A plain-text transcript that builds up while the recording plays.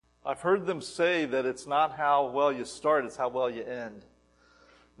I've heard them say that it's not how well you start, it's how well you end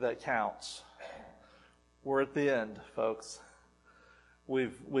that counts. We're at the end, folks.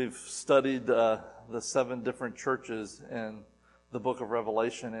 We've studied the 7 different churches in the book of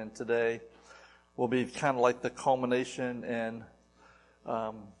Revelation, and today will be kind of like the culmination and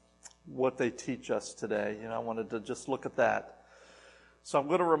what they teach us today. I wanted to just look at that. So I'm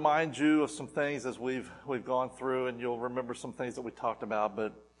going to remind you of some things as we've gone through, and you'll remember some things that we talked about.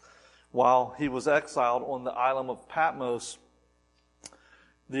 But while he was exiled on the island of Patmos,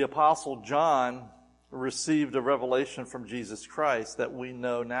 the Apostle John received a revelation from Jesus Christ that we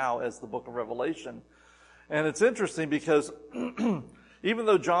know now as the book of Revelation. And it's interesting because even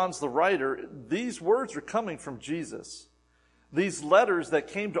though John's the writer, these words are coming from Jesus. These letters that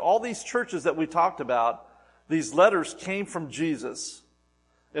came to all these churches that we talked about, these letters came from Jesus.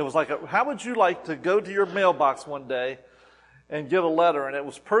 It was like, how would you like to go to your mailbox one day and get a letter, and it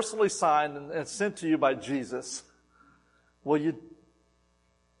was personally signed and sent to you by Jesus? Well, you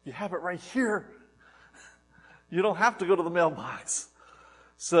have it right here. You don't have to go to the mailbox.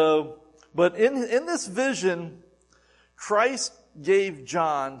 But in this vision, Christ gave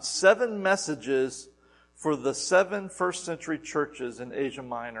John 7 messages for the 7 first century churches in Asia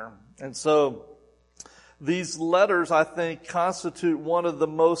Minor. And so these letters, I think, constitute one of the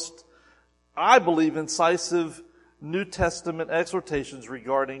most, I believe, incisive New Testament exhortations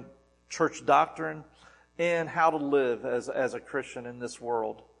regarding church doctrine and how to live as a Christian in this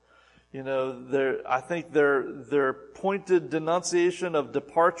world. I think their pointed denunciation of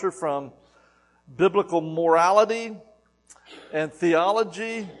departure from biblical morality and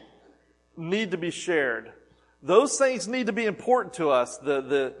theology need to be shared. Those things need to be important to us,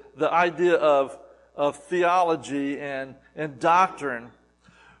 the idea of theology and doctrine.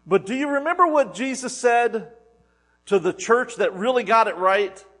 But do you remember what Jesus said to the church that really got it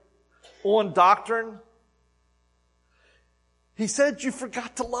right on doctrine? He said, "You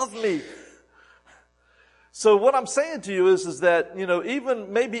forgot to love me." So what I'm saying to you is that,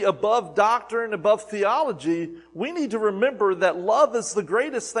 even maybe above doctrine, above theology, we need to remember that love is the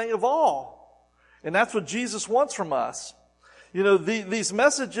greatest thing of all. And that's what Jesus wants from us. These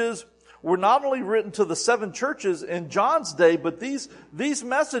messages were not only written to the 7 churches in John's day, but these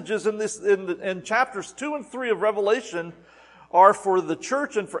messages in chapters 2 and 3 of Revelation are for the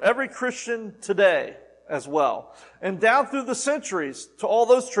church and for every Christian today as well. And down through the centuries to all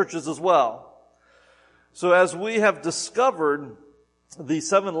those churches as well. So as we have discovered, these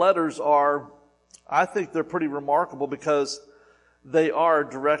 7 letters I think they're pretty remarkable because they are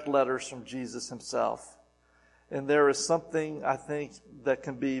direct letters from Jesus himself. And there is something, I think, that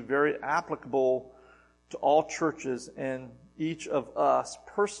can be very applicable to all churches and each of us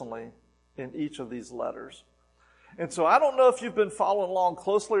personally in each of these letters. And so I don't know if you've been following along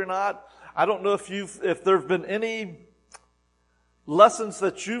closely or not. I don't know if there have been any lessons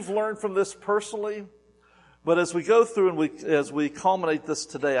that you've learned from this personally. But as we go through and as we culminate this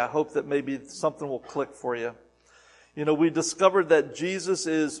today, I hope that maybe something will click for you. We discovered that Jesus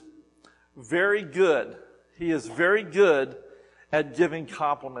is very good. He is very good at giving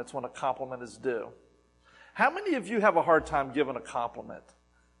compliments when a compliment is due. How many of you have a hard time giving a compliment?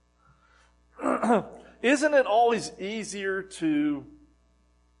 Isn't it always easier to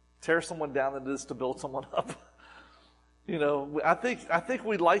tear someone down than it is to build someone up? I think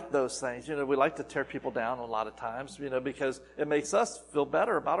we like those things. We like to tear people down a lot of times, because it makes us feel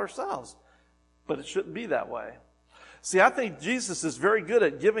better about ourselves. But it shouldn't be that way. See, I think Jesus is very good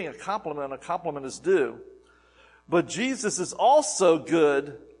at giving a compliment when a compliment is due. But Jesus is also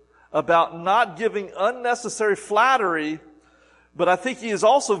good about not giving unnecessary flattery, but I think he is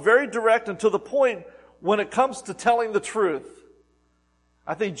also very direct and to the point when it comes to telling the truth.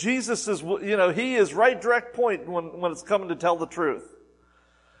 I think Jesus is, he is right direct point when it's coming to tell the truth.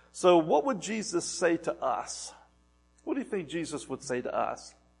 So what would Jesus say to us? What do you think Jesus would say to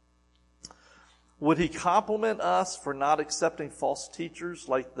us? Would he compliment us for not accepting false teachers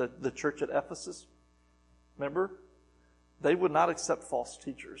like the church at Ephesus? Remember? They would not accept false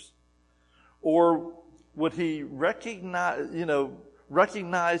teachers. Or would he recognize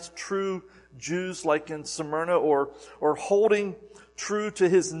true Jews like in Smyrna, or holding true to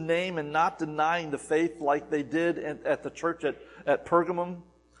his name and not denying the faith like they did at the church at Pergamum?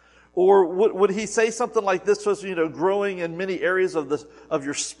 Or would he say something like this was, growing in many areas of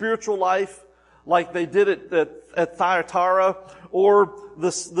your spiritual life like they did at Thyatira, or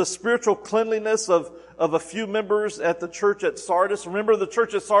the spiritual cleanliness of a few members at the church at Sardis? Remember the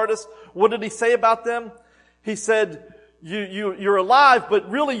church at Sardis? What did he say about them? He said, you're alive, but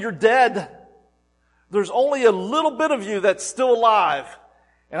really you're dead. There's only a little bit of you that's still alive.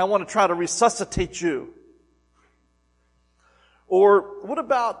 and I want to try to resuscitate you. Or what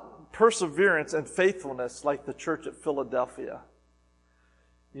about perseverance and faithfulness like the church at Philadelphia?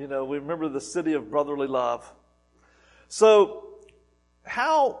 You know, we remember the city of brotherly love. So,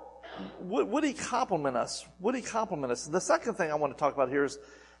 would he compliment us? Would he compliment us? The second thing I want to talk about here is,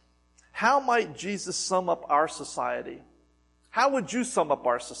 how might Jesus sum up our society? How would you sum up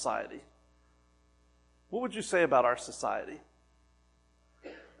our society? What would you say about our society?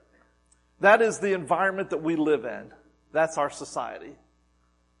 That is the environment that we live in. That's our society.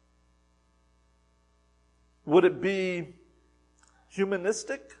 Would it be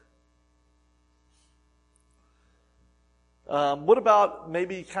humanistic? What about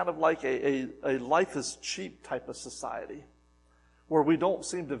maybe kind of like a life is cheap type of society, where we don't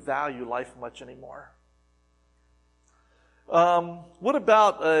seem to value life much anymore? What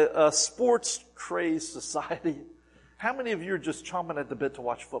about a sports crazed society? How many of you are just chomping at the bit to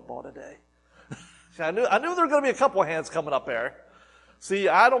watch football today? I knew there were going to be a couple of hands coming up there. See,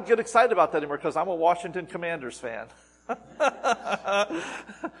 I don't get excited about that anymore because I'm a Washington Commanders fan.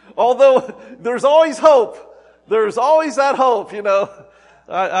 Although there's always hope. There's always that hope, you know.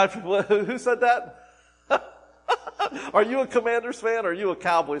 Who said that? Are you a Commanders fan or are you a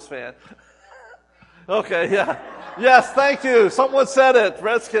Cowboys fan? Okay, yeah. Yes, thank you. Someone said it.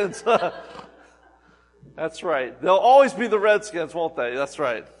 Redskins. That's right. They'll always be the Redskins, won't they? That's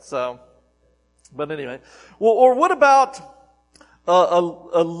right. So, but anyway. Well, or what about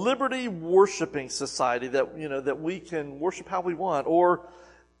a liberty worshiping society that, you know, that we can worship how we want, or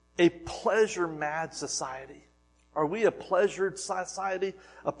a pleasure mad society? Are we a pleasured society,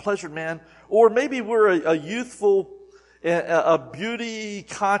 a pleasured man? Or maybe we're a youthful, a beauty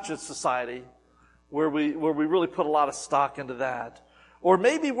conscious society where we really put a lot of stock into that. Or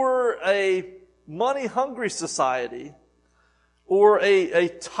maybe we're a money hungry society, or a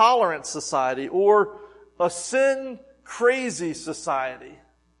tolerant society, or a sin crazy society.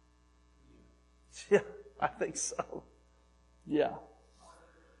 Yeah, I think so. Yeah.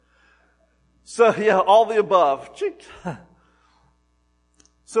 So, yeah, all the above.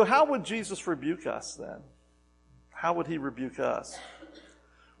 So how would Jesus rebuke us then? How would he rebuke us?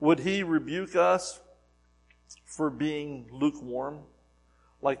 Would he rebuke us for being lukewarm,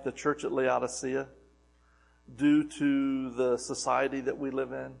 like the church at Laodicea, due to the society that we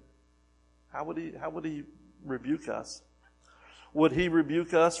live in? How would he rebuke us? Would he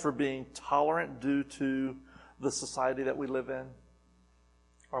rebuke us for being tolerant due to the society that we live in?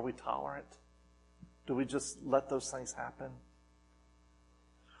 Are we tolerant? Do we just let those things happen?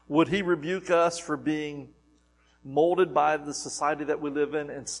 Would he rebuke us for being molded by the society that we live in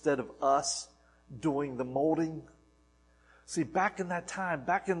instead of us doing the molding? See, back in that time,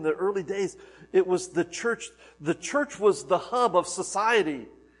 back in the early days, it was the church. The church was the hub of society.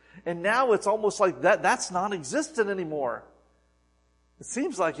 And now it's almost like that's non-existent anymore. It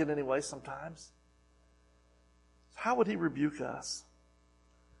seems like it anyway sometimes. How would he rebuke us?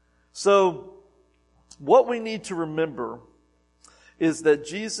 So, what we need to remember is that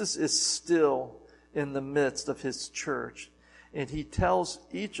Jesus is still in the midst of his church. And he tells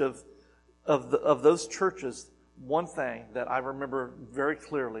each of those churches one thing that I remember very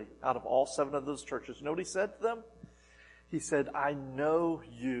clearly out of all 7 of those churches. You know what he said to them? He said, I know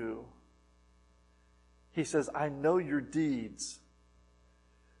you. He says, I know your deeds.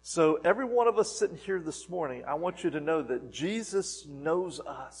 So every one of us sitting here this morning, I want you to know that Jesus knows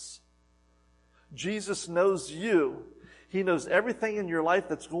us. Jesus knows you. He knows everything in your life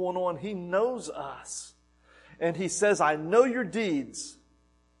that's going on. He knows us. And he says, I know your deeds.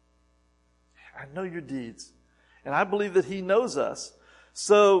 I know your deeds. And I believe that he knows us.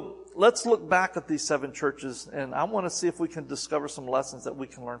 So let's look back at these 7 churches, and I want to see if we can discover some lessons that we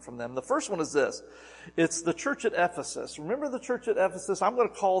can learn from them. The first one is this. It's the church at Ephesus. Remember the church at Ephesus? I'm going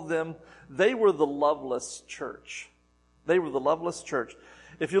to call them, they were the loveless church. They were the loveless church.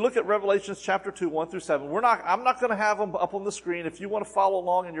 If you look at Revelation chapter 2, 1 through 7, I'm not going to have them up on the screen. If you want to follow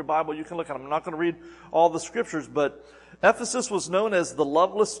along in your Bible, you can look at them. I'm not going to read all the scriptures, but Ephesus was known as the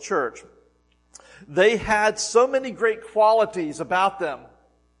loveless church. They had so many great qualities about them.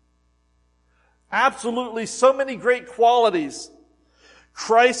 Absolutely so many great qualities.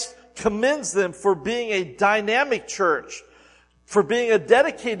 Christ commends them for being a dynamic church, for being a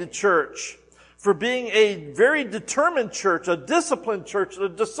dedicated church, for being a very determined church, a disciplined church, a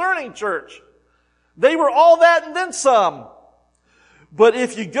discerning church. They were all that and then some. But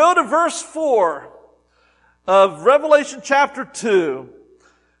if you go to verse 4 of Revelation chapter 2,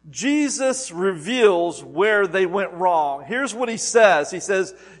 Jesus reveals where they went wrong. Here's what he says. He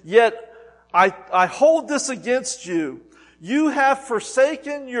says, yet I hold this against you. You have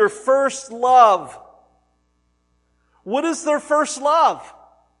forsaken your first love. What is their first love?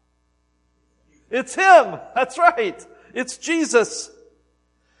 It's Him. That's right. It's Jesus.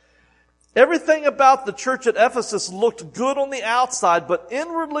 Everything about the church at Ephesus looked good on the outside, but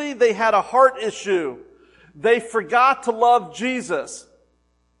inwardly they had a heart issue. They forgot to love Jesus.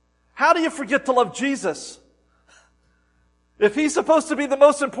 How do you forget to love Jesus? If He's supposed to be the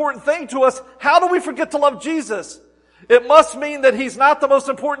most important thing to us, how do we forget to love Jesus? It must mean that He's not the most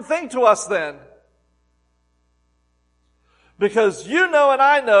important thing to us then. Because you know and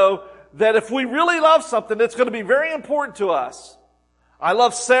I know that if we really love something, it's going to be very important to us. I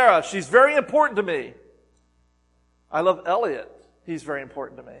love Sarah. She's very important to me. I love Elliot. He's very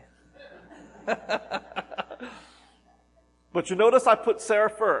important to me. But you notice I put Sarah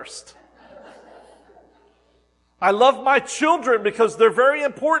first. I love my children because they're very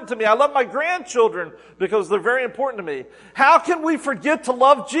important to me. I love my grandchildren because they're very important to me. How can we forget to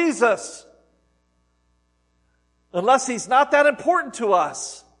love Jesus unless He's not that important to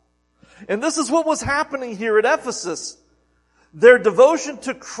us? And this is what was happening here at Ephesus. Their devotion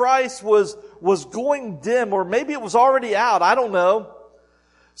to Christ was going dim, or maybe it was already out. I don't know.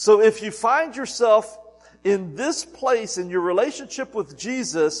 So if you find yourself in this place in your relationship with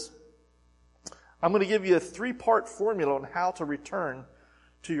Jesus, I'm going to give you a 3-part formula on how to return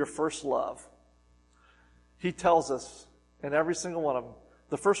to your first love. He tells us in every single one of them.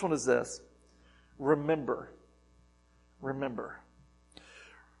 The first one is this: remember. Remember.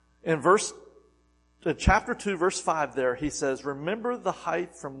 In chapter 2, verse 5 there, he says, remember the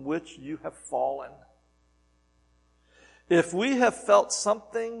height from which you have fallen. If we have felt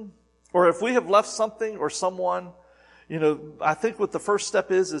something, or if we have left something or someone, I think what the first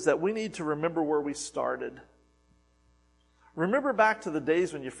step is that we need to remember where we started. Remember back to the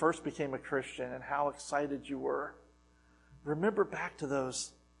days when you first became a Christian and how excited you were. Remember back to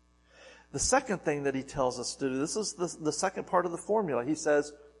those. The second thing that he tells us to do, this is the second part of the formula. He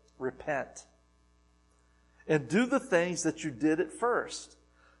says, repent. And do the things that you did at first.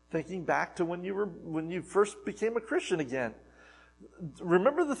 Thinking back to when you first became a Christian again.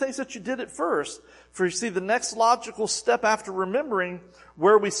 Remember the things that you did at first. For you see, the next logical step after remembering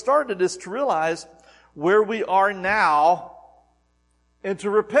where we started is to realize where we are now and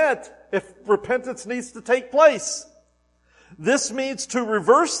to repent if repentance needs to take place. This means to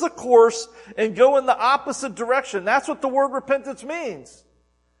reverse the course and go in the opposite direction. That's what the word repentance means.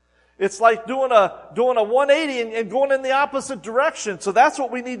 It's like doing a 180 and going in the opposite direction. So that's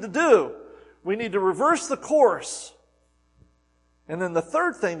what we need to do. We need to reverse the course. And then the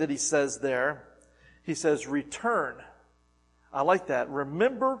third thing that he says there, he says return. I like that.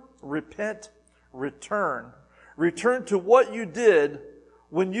 Remember, repent, return. Return to what you did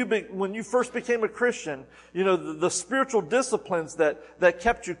when you first became a Christian. The spiritual disciplines that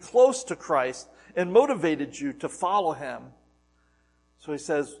kept you close to Christ and motivated you to follow Him. So he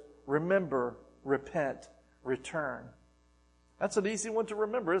says, remember, repent, return. That's an easy one to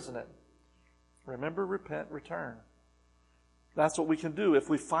remember, isn't it? Remember, repent, return. That's what we can do. If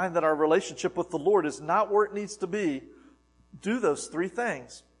we find that our relationship with the Lord is not where it needs to be, do those 3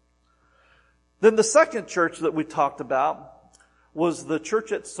 things. Then the second church that we talked about was the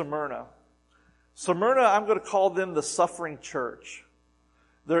church at Smyrna. Smyrna, I'm going to call them the suffering church.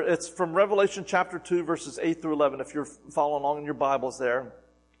 It's from Revelation chapter 2, verses 8 through 11, if you're following along in your Bibles there.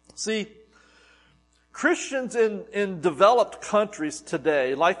 See, Christians in developed countries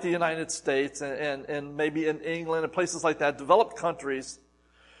today, like the United States and maybe in England and places like that, developed countries,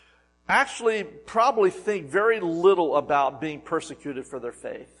 actually probably think very little about being persecuted for their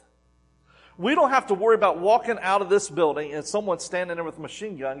faith. We don't have to worry about walking out of this building and someone standing there with a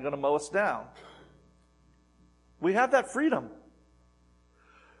machine gun going to mow us down. We have that freedom.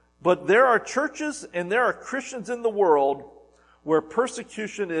 But there are churches and there are Christians in the world where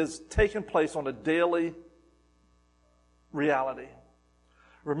persecution is taking place on a daily reality.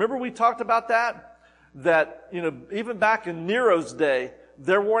 Remember we talked about that? That, even back in Nero's day,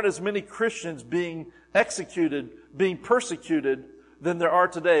 there weren't as many Christians being executed, being persecuted than there are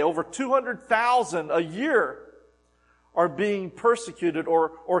today. Over 200,000 a year are being persecuted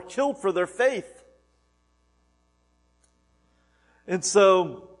or killed for their faith. And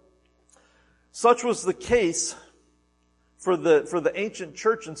so, such was the case for the ancient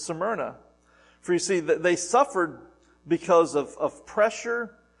church in Smyrna. For you see, they suffered because of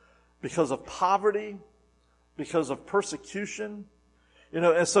pressure, because of poverty, because of persecution.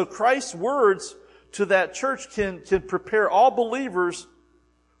 And so Christ's words to that church can prepare all believers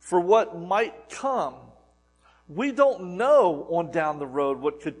for what might come. We don't know on down the road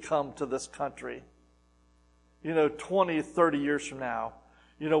what could come to this country. 20, 30 years from now?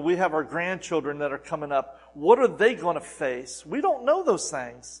 We have our grandchildren that are coming up. What are they going to face? We don't know those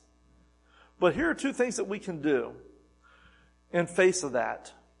things. But here are two things that we can do in face of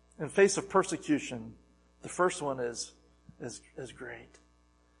that, in face of persecution. The first one is great.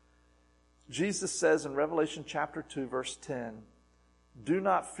 Jesus says in Revelation chapter 2, verse 10, do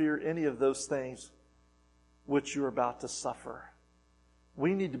not fear any of those things which you're about to suffer.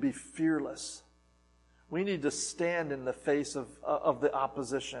 We need to be fearless. We need to stand in the face of the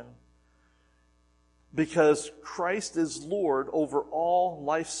opposition. Because Christ is Lord over all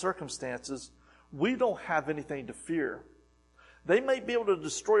life circumstances, we don't have anything to fear. They may be able to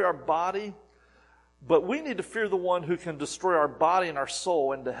destroy our body, but we need to fear the one who can destroy our body and our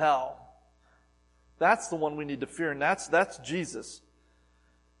soul into hell. That's the one we need to fear, and that's Jesus.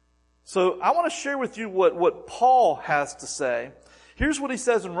 So I want to share with you what Paul has to say. Here's what he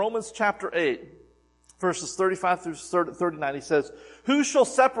says in Romans chapter 8, verses 35 through 39. He says, who shall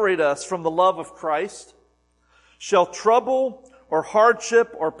separate us from the love of Christ? Shall trouble or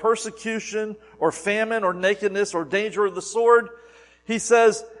hardship or persecution or famine or nakedness or danger of the sword? He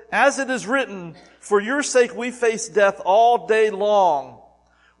says, as it is written, for your sake we face death all day long.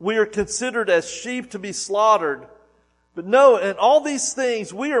 We are considered as sheep to be slaughtered. But no, in all these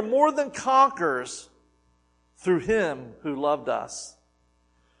things we are more than conquerors through him who loved us.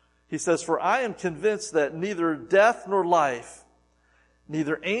 He says, for I am convinced that neither death nor life,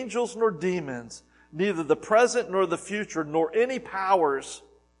 neither angels nor demons, neither the present nor the future, nor any powers,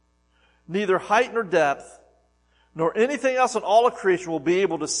 neither height nor depth, nor anything else in all of creation will be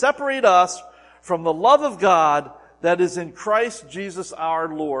able to separate us from the love of God that is in Christ Jesus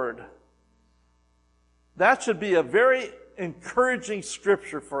our Lord. That should be a very encouraging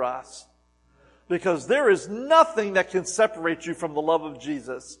scripture for us, because there is nothing that can separate you from the love of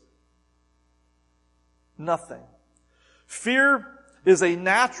Jesus. Nothing. Fear is a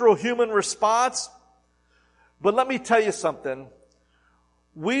natural human response, but let me tell you something.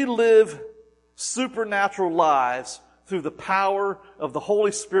 We live supernatural lives through the power of the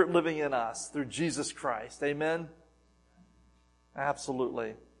Holy Spirit living in us, through Jesus Christ. Amen?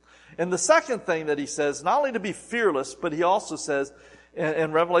 Absolutely. And the second thing that he says, not only to be fearless, but he also says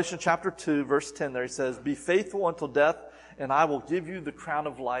in Revelation chapter 2, verse 10 there, he says, be faithful until death, and I will give you the crown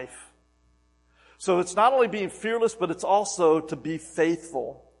of life. So it's not only being fearless, but it's also to be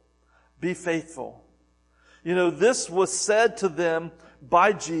faithful. Be faithful. This was said to them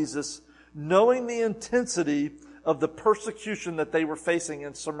by Jesus, knowing the intensity of the persecution that they were facing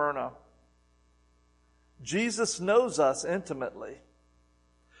in Smyrna. Jesus knows us intimately.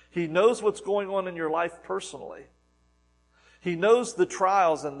 He knows what's going on in your life personally. He knows the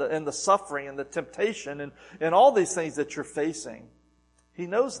trials and the suffering and the temptation and all these things that you're facing. He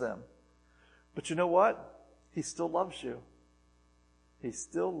knows them. But you know what? He still loves you. He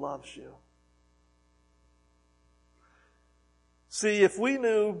still loves you. See, if we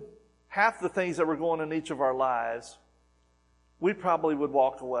knew half the things that were going on in each of our lives, we probably would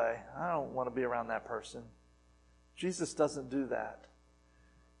walk away. I don't want to be around that person. Jesus doesn't do that.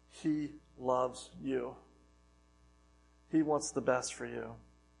 He loves you. He wants the best for you.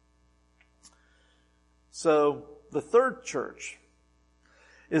 So, the third church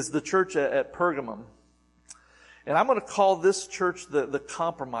is the church at Pergamum. And I'm going to call this church the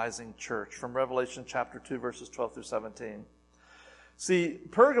compromising church from Revelation chapter 2, verses 12 through 17. See,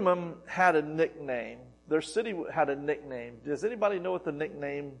 Pergamum had a nickname. Their city had a nickname. Does anybody know what the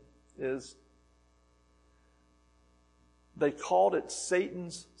nickname is? They called it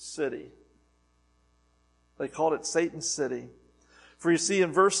Satan's City. They called it Satan's City. For you see,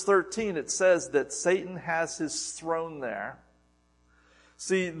 in verse 13, it says that Satan has his throne there.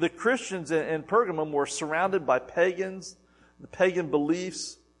 See, the Christians in Pergamum were surrounded by pagans, the pagan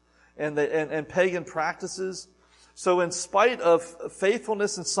beliefs, and pagan practices. So in spite of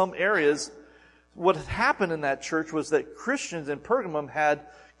faithfulness in some areas, what had happened in that church was that Christians in Pergamum had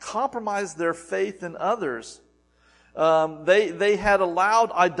compromised their faith in others. They had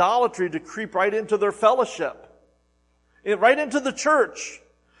allowed idolatry to creep right into their fellowship, right into the church.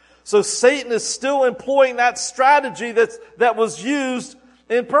 So Satan is still employing that strategy that was used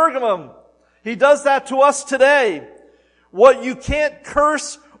in Pergamum. He does that to us today. What you can't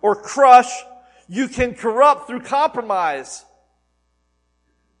curse or crush, you can corrupt through compromise.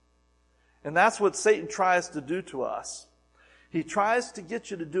 And that's what Satan tries to do to us. He tries to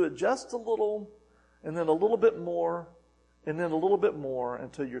get you to do it just a little, and then a little bit more, and then a little bit more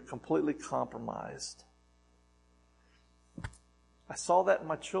until you're completely compromised. I saw that in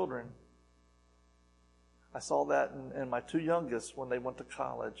my children. I saw that in my two youngest when they went to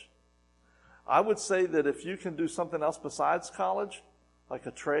college. I would say that if you can do something else besides college, like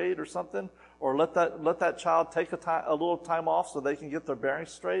a trade or something, or let that child take a little time off so they can get their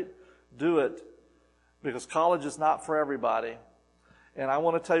bearings straight, do it. Because college is not for everybody. And I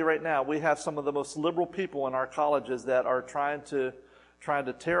want to tell you right now, we have some of the most liberal people in our colleges that are trying to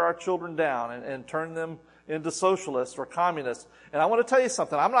tear our children down and turn them into socialists or communists. And I want to tell you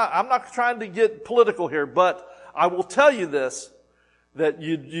something. I'm not trying to get political here, but I will tell you this, that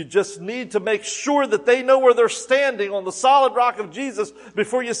you just need to make sure that they know where they're standing on the solid rock of Jesus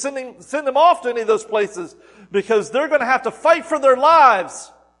before you send them off to any of those places, because they're going to have to fight for their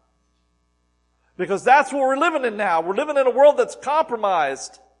lives. Because that's what we're living in now. We're living in a world that's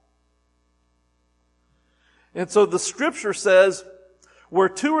compromised. And so the scripture says, where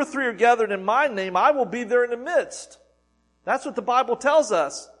 2 or 3 are gathered in my name, I will be there in the midst. That's what the Bible tells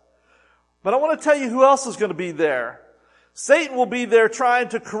us. But I want to tell you who else is going to be there. Satan will be there trying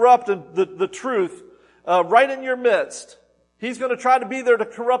to corrupt the truth right in your midst. He's going to try to be there to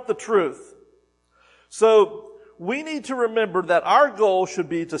corrupt the truth. So we need to remember that our goal should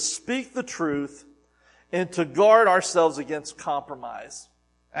be to speak the truth and to guard ourselves against compromise.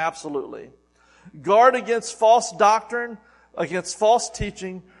 Absolutely. Guard against false doctrine, against false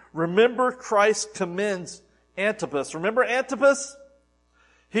teaching. Remember, Christ commends Antipas. Remember Antipas?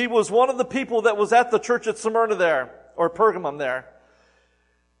 He was one of the people that was at the church at Smyrna there, or Pergamum there.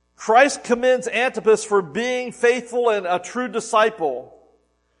 Christ commends Antipas for being faithful and a true disciple.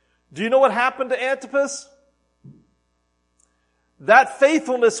 Do you know what happened to Antipas? That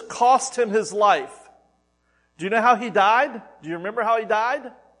faithfulness cost him his life. Do you know how he died? Do you remember how he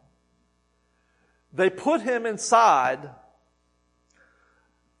died? They put him inside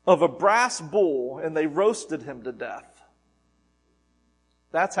of a brass bull and they roasted him to death.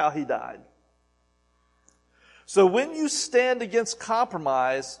 That's how he died. So when you stand against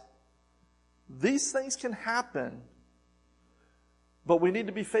compromise, these things can happen, but we need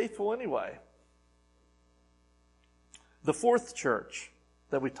to be faithful anyway. The fourth church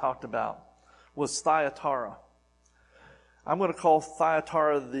that we talked about was Thyatira. I'm going to call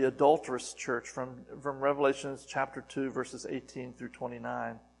Thyatira the adulterous church from Revelation chapter 2, verses 18 through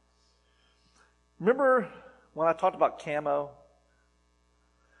 29. Remember when I talked about camo?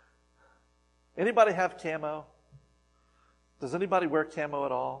 Anybody have camo? Does anybody wear camo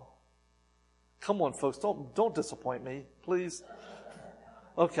at all? Come on, folks, don't disappoint me, please.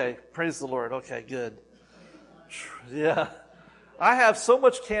 Okay, praise the Lord. Okay, good. Yeah. I have so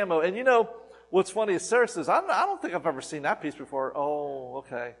much camo. And you know, what's funny is Sarah says, I don't think I've ever seen that piece before. Oh,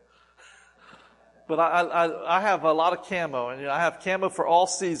 okay. But I have a lot of camo. And I have camo for all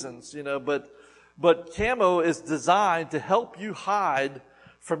seasons, but camo is designed to help you hide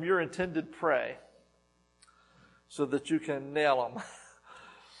from your intended prey so that you can nail them.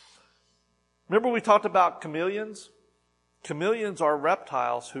 Remember we talked about chameleons? Chameleons are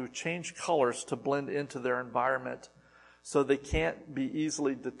reptiles who change colors to blend into their environment so they can't be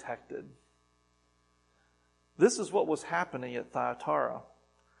easily detected. This is what was happening at Thyatira.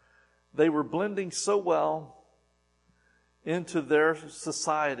 They were blending so well into their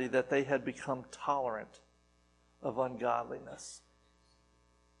society that they had become tolerant of ungodliness.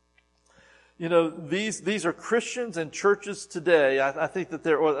 These are Christians and churches today. I think that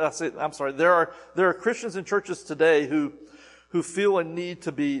there are Christians and churches today who feel a need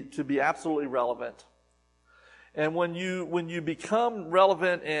to be absolutely relevant. And when you become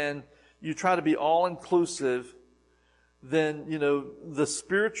relevant and you try to be all inclusive, then the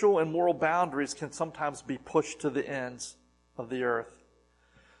spiritual and moral boundaries can sometimes be pushed to the ends of the earth.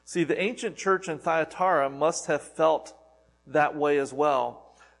 See, the ancient church in Thyatira must have felt that way as well.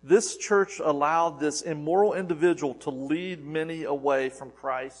 This church allowed this immoral individual to lead many away from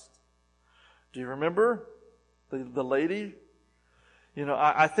Christ. Do you remember the lady?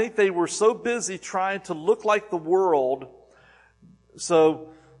 I think they were so busy trying to look like the world so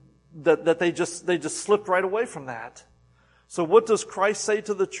that they just slipped right away from that. So what does Christ say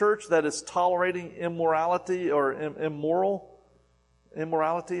to the church that is tolerating immorality or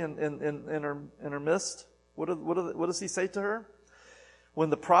immorality in her midst? What does he say to her? When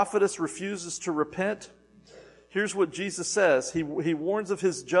the prophetess refuses to repent, here's what Jesus says. He warns of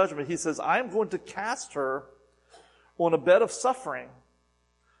his judgment. He says, I am going to cast her on a bed of suffering.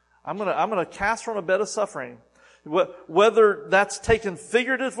 I'm going to cast her on a bed of suffering. Whether that's taken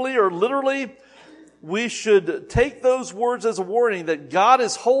figuratively or literally, we should take those words as a warning that God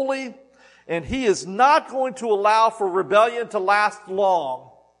is holy and he is not going to allow for rebellion to last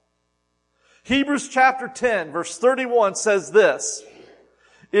long. Hebrews chapter 10, verse 31 says this.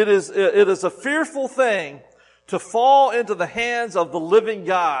 It is a fearful thing to fall into the hands of the living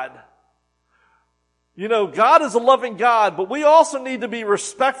God. You know, God is a loving God, but we also need to be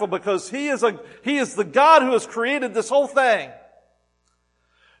respectful because He is the God who has created this whole thing.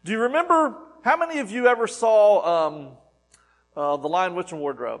 Do you remember, how many of you ever saw The Lion, Witch, and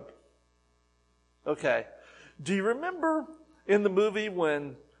Wardrobe? Okay. Do you remember in the movie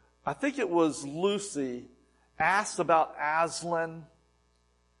when, I think it was Lucy, asked about Aslan?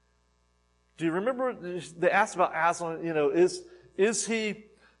 Do you remember they asked about Aslan, you know, is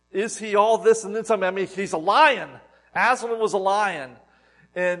he all this and then something? I mean, he's a lion. Aslan was a lion.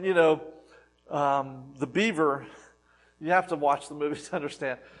 And, you know, the beaver, you have to watch the movie to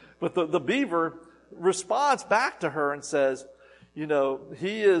understand. But the beaver responds back to her and says, you know,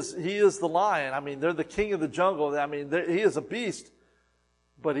 he is the lion. I mean, they're the king of the jungle. I mean, he is a beast,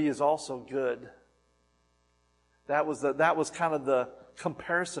 but he is also good. That was kind of the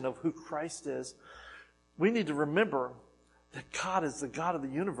comparison of who Christ is. We need to remember that God is the God of the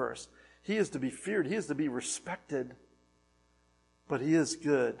universe. He is to be feared. He is to be respected. But He is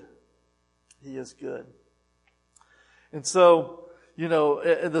good. He is good. And so, you know,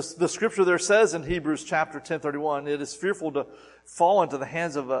 the scripture there says in Hebrews chapter 10:31, it is fearful to fall into the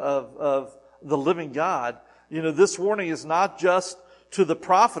hands of the living God. You know, this warning is not just to the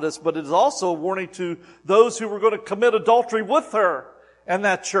prophetess, but it is also a warning to those who were going to commit adultery with her and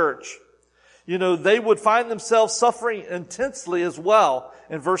that church. You know, they would find themselves suffering intensely as well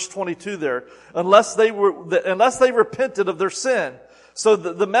in verse 22 there, unless they repented of their sin. So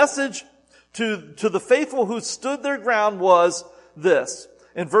the message to the faithful who stood their ground was this.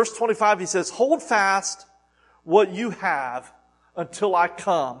 In verse 25 he says, hold fast what you have until I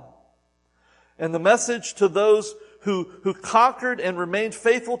come. And the message to those who conquered and remained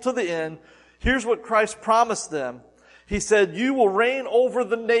faithful to the end, here's what Christ promised them. He said, you will reign over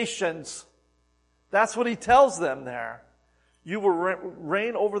the nations. That's what He tells them there. You will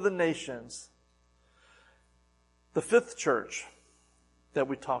reign over the nations. The fifth church that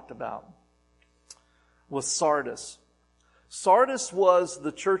we talked about was Sardis. Sardis was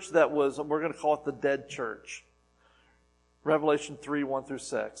the church that was, we're going to call it the dead church. Revelation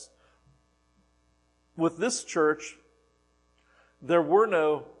 3:1-6. With this church, there were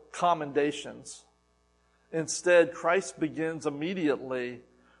no commendations. Instead, Christ begins immediately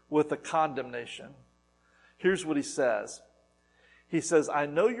with a condemnation. Here's what He says. He says, I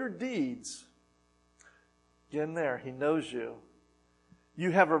know your deeds. Again there, He knows you.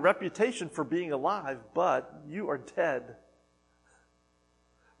 You have a reputation for being alive, but you are dead.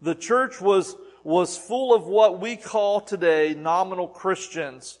 The church was full of what we call today nominal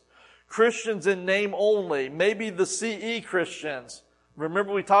Christians. Christians in name only. Maybe the CE Christians.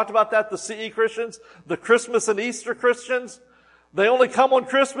 Remember we talked about that, the CE Christians? The Christmas and Easter Christians? They only come on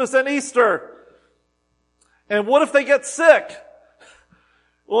Christmas and Easter. And what if they get sick?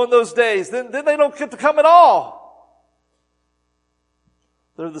 Well, in those days, then they don't get to come at all.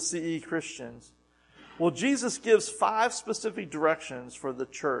 They're the CE Christians. Well, Jesus gives 5 specific directions for the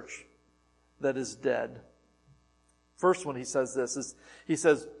church that is dead. First one, He says this. He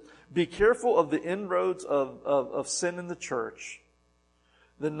says, be careful of the inroads of sin in the church.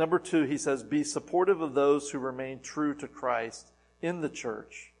 Then number 2, He says, be supportive of those who remain true to Christ in the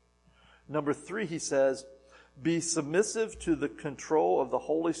church. Number 3, He says, be submissive to the control of the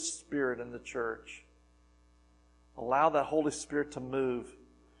Holy Spirit in the church. Allow that Holy Spirit to move.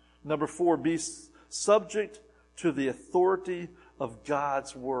 Number 4, be subject to the authority of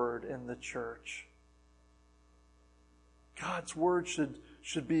God's Word in the church. God's Word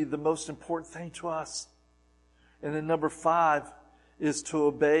should be the most important thing to us. And then number 5 is to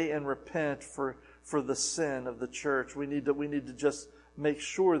obey and repent for the sin of the church. We need to just make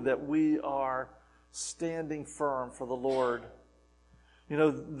sure that we are standing firm for the Lord. You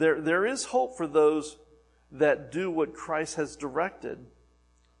know, there is hope for those that do what Christ has directed.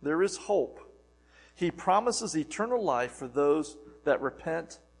 There is hope. He promises eternal life for those that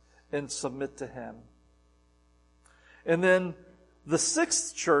repent and submit to Him. And then the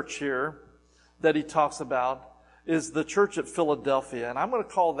 6th church here that He talks about is the church at Philadelphia. And I'm going to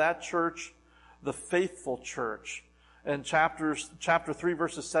call that church the faithful church. In chapter 3,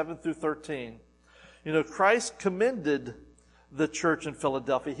 verses 7-13. You know, Christ commended the church in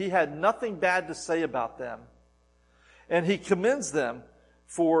Philadelphia. He had nothing bad to say about them. And He commends them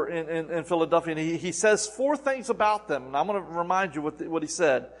in Philadelphia. And he says 4 things about them. And I'm going to remind you what He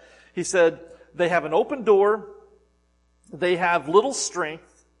said. He said, they have an open door. They have little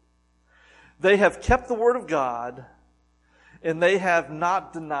strength. They have kept the Word of God. And they have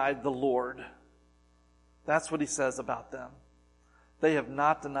not denied the Lord. That's what He says about them. They have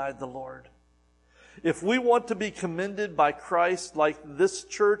not denied the Lord. If we want to be commended by Christ like this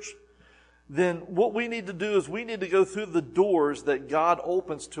church, then what we need to do is we need to go through the doors that God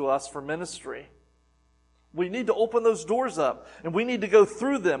opens to us for ministry. We need to open those doors up, and we need to go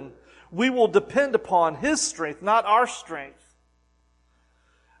through them. We will depend upon His strength, not our strength.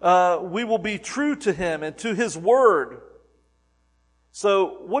 We will be true to Him and to His Word.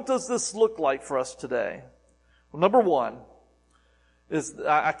 So what does this look like for us today? Well, number one is,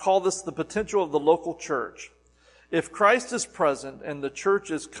 I call this the potential of the local church. If Christ is present and the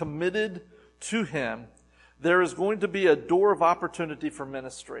church is committed to Him, there is going to be a door of opportunity for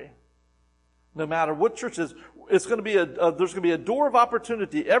ministry. No matter what church is, it's going to be there's going to be a door of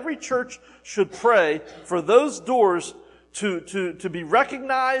opportunity. Every church should pray for those doors to be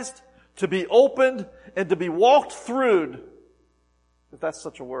recognized, to be opened, and to be walked through. If that's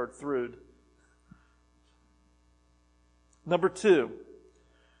such a word, through. Number two,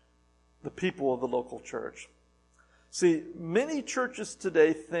 the people of the local church. See, many churches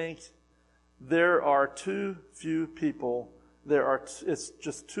today think there are too few people. It's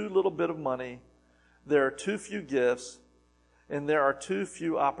just too little bit of money. There are too few gifts, and there are too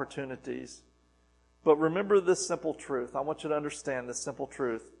few opportunities. But remember this simple truth. I want you to understand this simple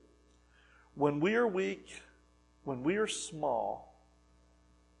truth. When we are weak, when we are small,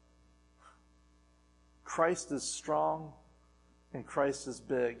 Christ is strong and Christ is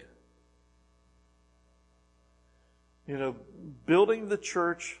big. You know, building the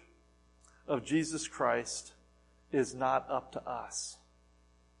church of Jesus Christ is not up to us.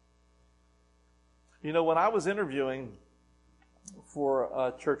 You know, when I was interviewing for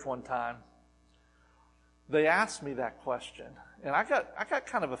a church one time, they asked me that question, and I got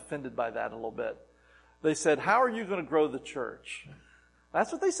kind of offended by that a little bit. They said, "How are you going to grow the church?"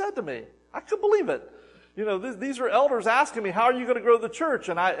 That's what they said to me. I couldn't believe it. You know, these are elders asking me, "How are you going to grow the church?"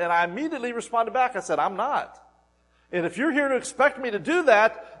 And I immediately responded back. I said, "I'm not. And if you're here to expect me to do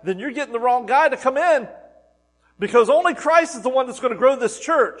that, then you're getting the wrong guy to come in. Because only Christ is the one that's going to grow this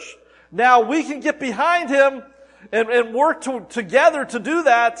church. Now, we can get behind Him and work together to do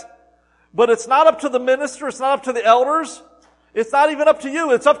that, but it's not up to the minister, it's not up to the elders, it's not even up to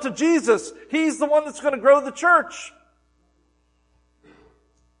you, it's up to Jesus. He's the one that's going to grow the church."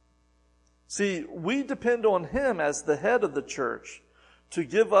 See, we depend on Him as the head of the church to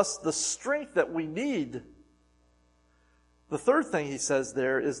give us the strength that we need. The third thing he says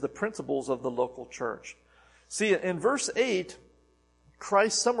there is the principles of the local church. See, in verse 8,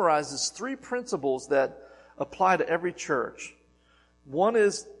 Christ summarizes three principles that apply to every church. One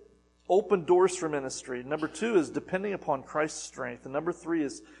is open doors for ministry. Number two is depending upon Christ's strength. And number three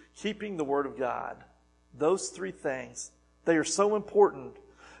is keeping the Word of God. Those three things, they are so important.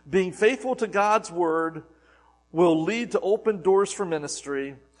 Being faithful to God's Word will lead to open doors for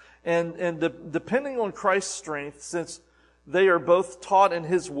ministry. And depending on Christ's strength, since they are both taught in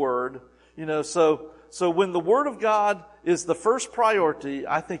His Word, you know, so when the Word of God is the first priority,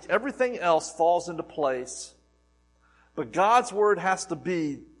 I think everything else falls into place. But God's Word has to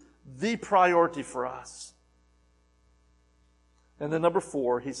be the priority for us. And then number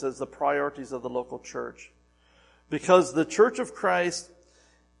 4, he says the priorities of the local church. Because the church of Christ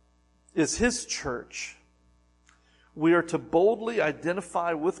is His church, we are to boldly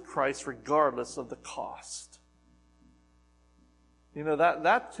identify with Christ regardless of the cost. You know,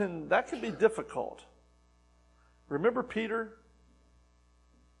 that can be difficult. Remember Peter?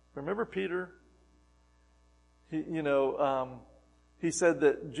 He said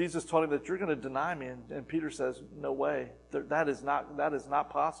that Jesus told him that you're going to deny me, and Peter says, "No way. That is not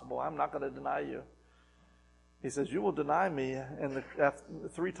possible. I'm not going to deny you." He says, "You will deny me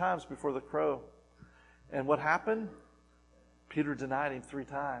 3 times before the crow." And what happened? Peter denied Him 3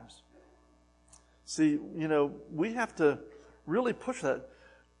 times. See, you know, we have to really push that.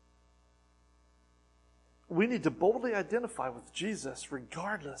 We need to boldly identify with Jesus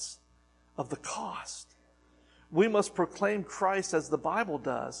regardless of the cost. We must proclaim Christ as the Bible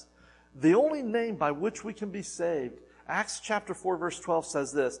does, the only name by which we can be saved. Acts chapter 4 verse 12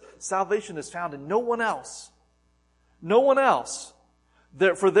 says this, "Salvation is found in no one else." No one else.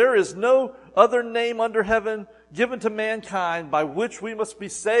 For there is no other name under heaven given to mankind by which we must be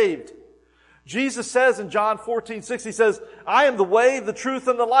saved. Jesus says in John 14:6, He says, "I am the way, the truth,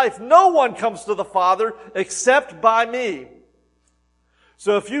 and the life. No one comes to the Father except by me."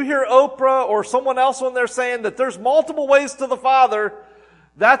 So if you hear Oprah or someone else on there saying that there's multiple ways to the Father,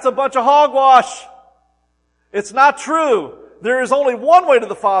 that's a bunch of hogwash. It's not true. There is only one way to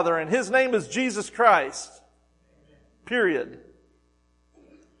the Father, and His name is Jesus Christ. Period.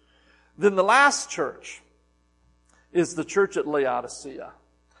 Then the last church is the church at Laodicea.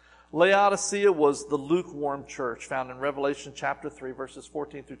 Laodicea was the lukewarm church found in Revelation chapter 3 verses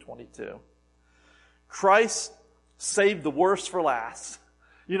 14 through 22. Christ saved the worst for last.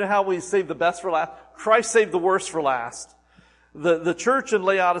 You know how we save the best for last? Christ saved the worst for last. The church in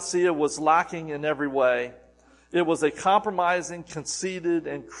Laodicea was lacking in every way. It was a compromising, conceited,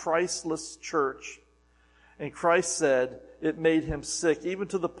 and Christless church. And Christ said it made him sick, even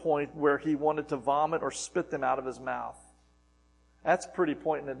to the point where he wanted to vomit or spit them out of his mouth. That's pretty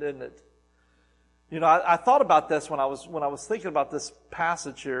poignant, isn't it? You know, I thought about this when I was thinking about this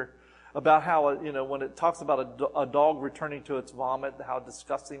passage here, about how, when it talks about a dog returning to its vomit, how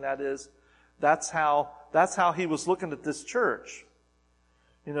disgusting that is. That's how he was looking at this church.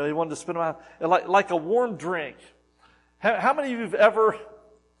 He wanted to spit them out like a warm drink. How many of you have ever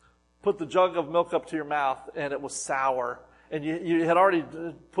put the jug of milk up to your mouth and it was sour and you had already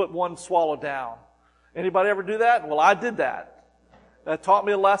put one swallow down? Anybody ever do that? Well, I did that. That taught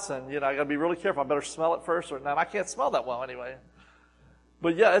me a lesson. I got to be really careful. I better smell it first, and I can't smell that well anyway.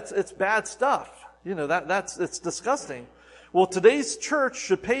 But yeah, it's bad stuff. It's disgusting. Well, today's church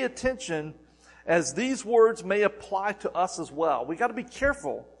should pay attention, as these words may apply to us as well. We got to be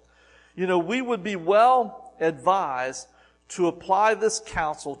careful. We would be well advised to apply this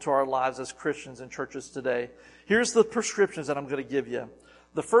counsel to our lives as Christians in churches today. Here's the prescriptions that I'm going to give you.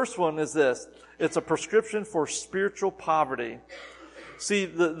 The first one is this. It's a prescription for spiritual poverty. See,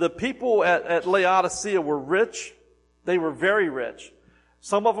 the people at Laodicea were rich. They were very rich.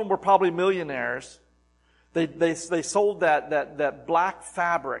 Some of them were probably millionaires. They sold that black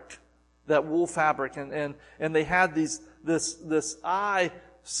fabric, that wool fabric, and they had this eye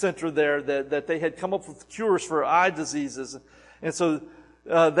center there that they had come up with cures for eye diseases. And so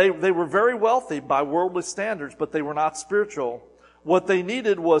they were very wealthy by worldly standards, but they were not spiritual. What they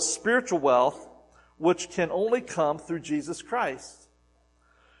needed was spiritual wealth, which can only come through Jesus Christ.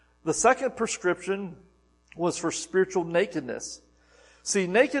 The second prescription was for spiritual nakedness. See,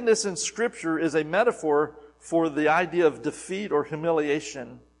 nakedness in Scripture is a metaphor for the idea of defeat or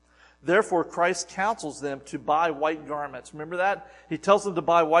humiliation. Therefore, Christ counsels them to buy white garments. Remember that? He tells them to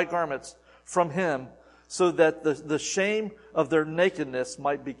buy white garments from Him so that the shame of their nakedness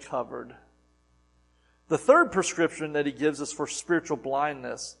might be covered. The third prescription that He gives is for spiritual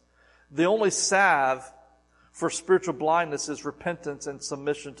blindness. The only salve for spiritual blindness is repentance and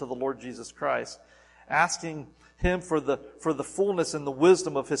submission to the Lord Jesus Christ, asking Him for the fullness and the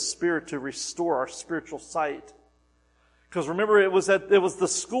wisdom of His Spirit to restore our spiritual sight. Because remember, it was the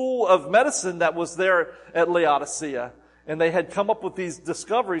school of medicine that was there at Laodicea, and they had come up with these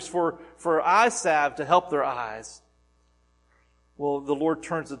discoveries for eye salve to help their eyes. Well, the Lord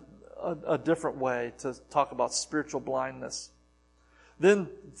turns a different way to talk about spiritual blindness. Then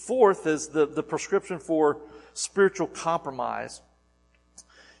fourth is the prescription for spiritual compromise.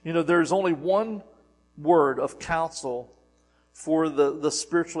 There's only one word of counsel for the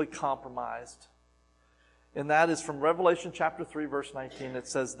spiritually compromised. And that is from Revelation chapter 3, verse 19. It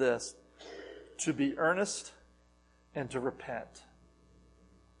says this: to be earnest and to repent.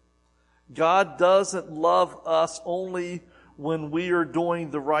 God doesn't love us only when we are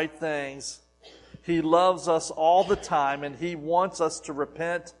doing the right things. He loves us all the time, and He wants us to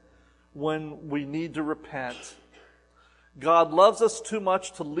repent when we need to repent. God loves us too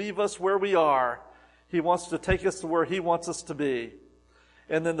much to leave us where we are. He wants to take us to where He wants us to be.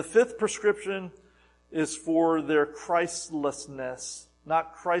 And then the fifth prescription is for their Christlessness.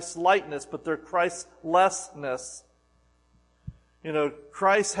 Not Christ-likeness, but their Christlessness.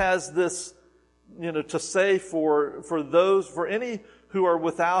 Christ has this, to say for any who are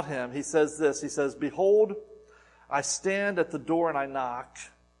without Him. He says this. He says, "Behold, I stand at the door and I knock."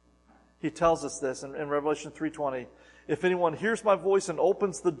 He tells us this in Revelation 3:20. "If anyone hears my voice and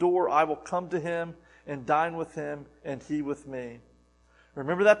opens the door, I will come to him and dine with him and he with me."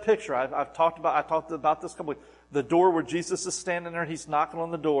 Remember that picture? I talked about this a couple weeks. The door where Jesus is standing there, He's knocking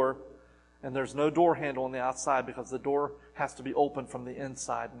on the door, and there's no door handle on the outside because the door has to be opened from the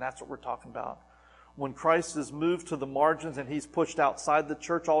inside, and that's what we're talking about. When Christ is moved to the margins and He's pushed outside the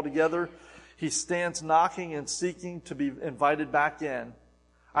church altogether, He stands knocking and seeking to be invited back in.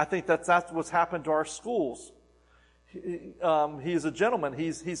 I think that's what's happened to our schools. He's a gentleman.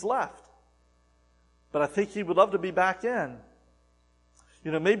 He's left. But I think He would love to be back in.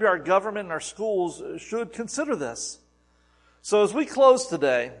 Maybe our government and our schools should consider this. So as we close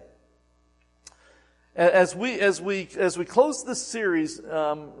today, as we close this series,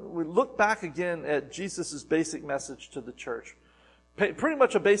 we look back again at Jesus' basic message to the church. Pretty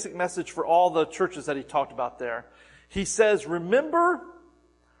much a basic message for all the churches that He talked about there. He says, remember,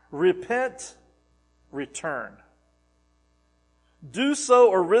 repent, return. Do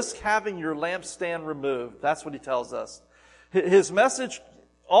so or risk having your lampstand removed. That's what He tells us. His message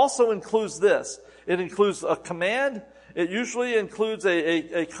also includes this. It includes a command. It usually includes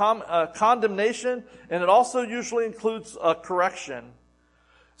a condemnation, and it also usually includes a correction.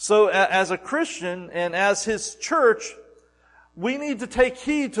 So as a Christian and as His church, we need to take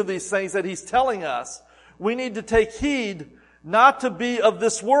heed to these things that He's telling us. We need to take heed not to be of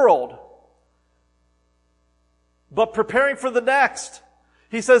this world, but preparing for the next.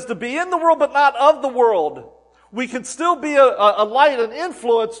 He says to be in the world, but not of the world. We can still be a light, an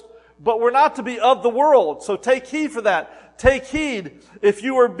influence, but we're not to be of the world. So take heed for that. Take heed if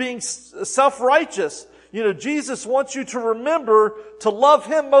you are being self-righteous. You know, Jesus wants you to remember to love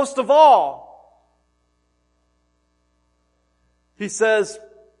Him most of all. He says,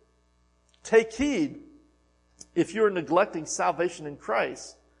 take heed if you're neglecting salvation in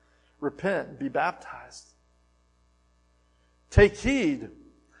Christ. Repent, be baptized. Take heed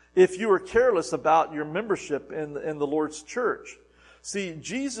if you are careless about your membership in the Lord's church. See,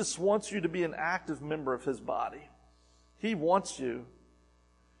 Jesus wants you to be an active member of His body. He wants you.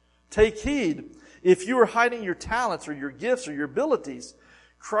 Take heed if you are hiding your talents or your gifts or your abilities.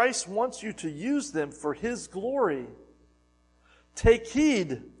 Christ wants you to use them for His glory. Take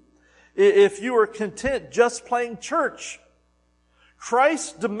heed if you are content just playing church.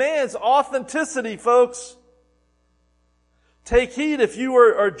 Christ demands authenticity, folks. Take heed if you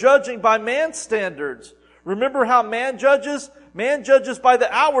are judging by man's standards. Remember how man judges? Man judges by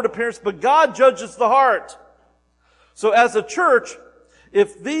the outward appearance, but God judges the heart. So as a church,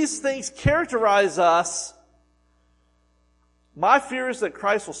 if these things characterize us, my fear is that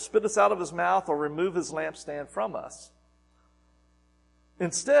Christ will spit us out of His mouth or remove His lampstand from us.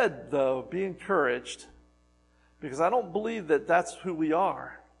 Instead, though, be encouraged, because I don't believe that that's who we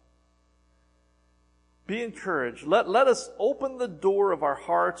are. Be encouraged. Let us open the door of our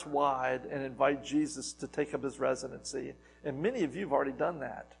hearts wide and invite Jesus to take up His residency. And many of you have already done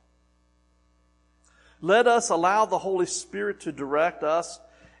that. Let us allow the Holy Spirit to direct us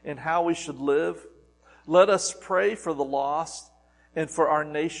in how we should live. Let us pray for the lost and for our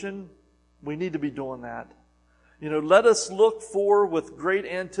nation. We need to be doing that. You know, let us look forward with great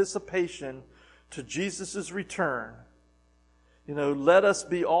anticipation to Jesus' return. You know, let us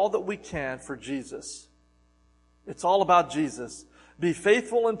be all that we can for Jesus. It's all about Jesus. Be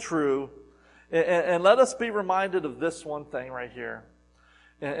faithful and true. And let us be reminded of this one thing right here.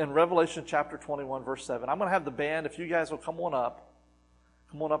 In Revelation chapter 21, verse 7. I'm going to have the band, if you guys will come on up.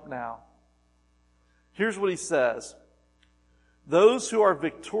 Come on up now. Here's what he says. Those who are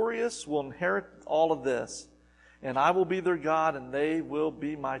victorious will inherit all of this, and I will be their God, and they will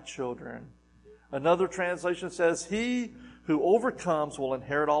be my children. Another translation says, he who overcomes will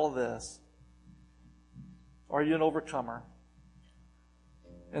inherit all of this. Are you an overcomer?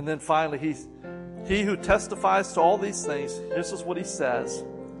 And then finally, he who testifies to all these things, this is what he says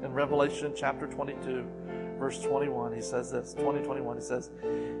in Revelation chapter 22, verse 21. He says this, 20:21, he says,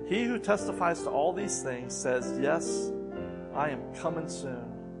 he who testifies to all these things says, yes, I am coming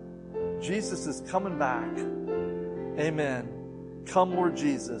soon. Jesus is coming back. Amen. Come, Lord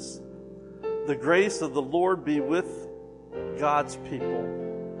Jesus. The grace of the Lord be with God's people.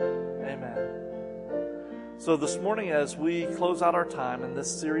 Amen. So this morning, as we close out our time in this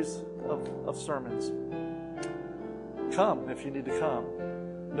series of sermons, come if you need to come.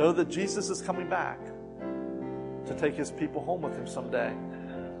 Know that Jesus is coming back to take His people home with Him someday.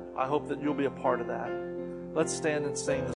 I hope that you'll be a part of that. Let's stand and sing this.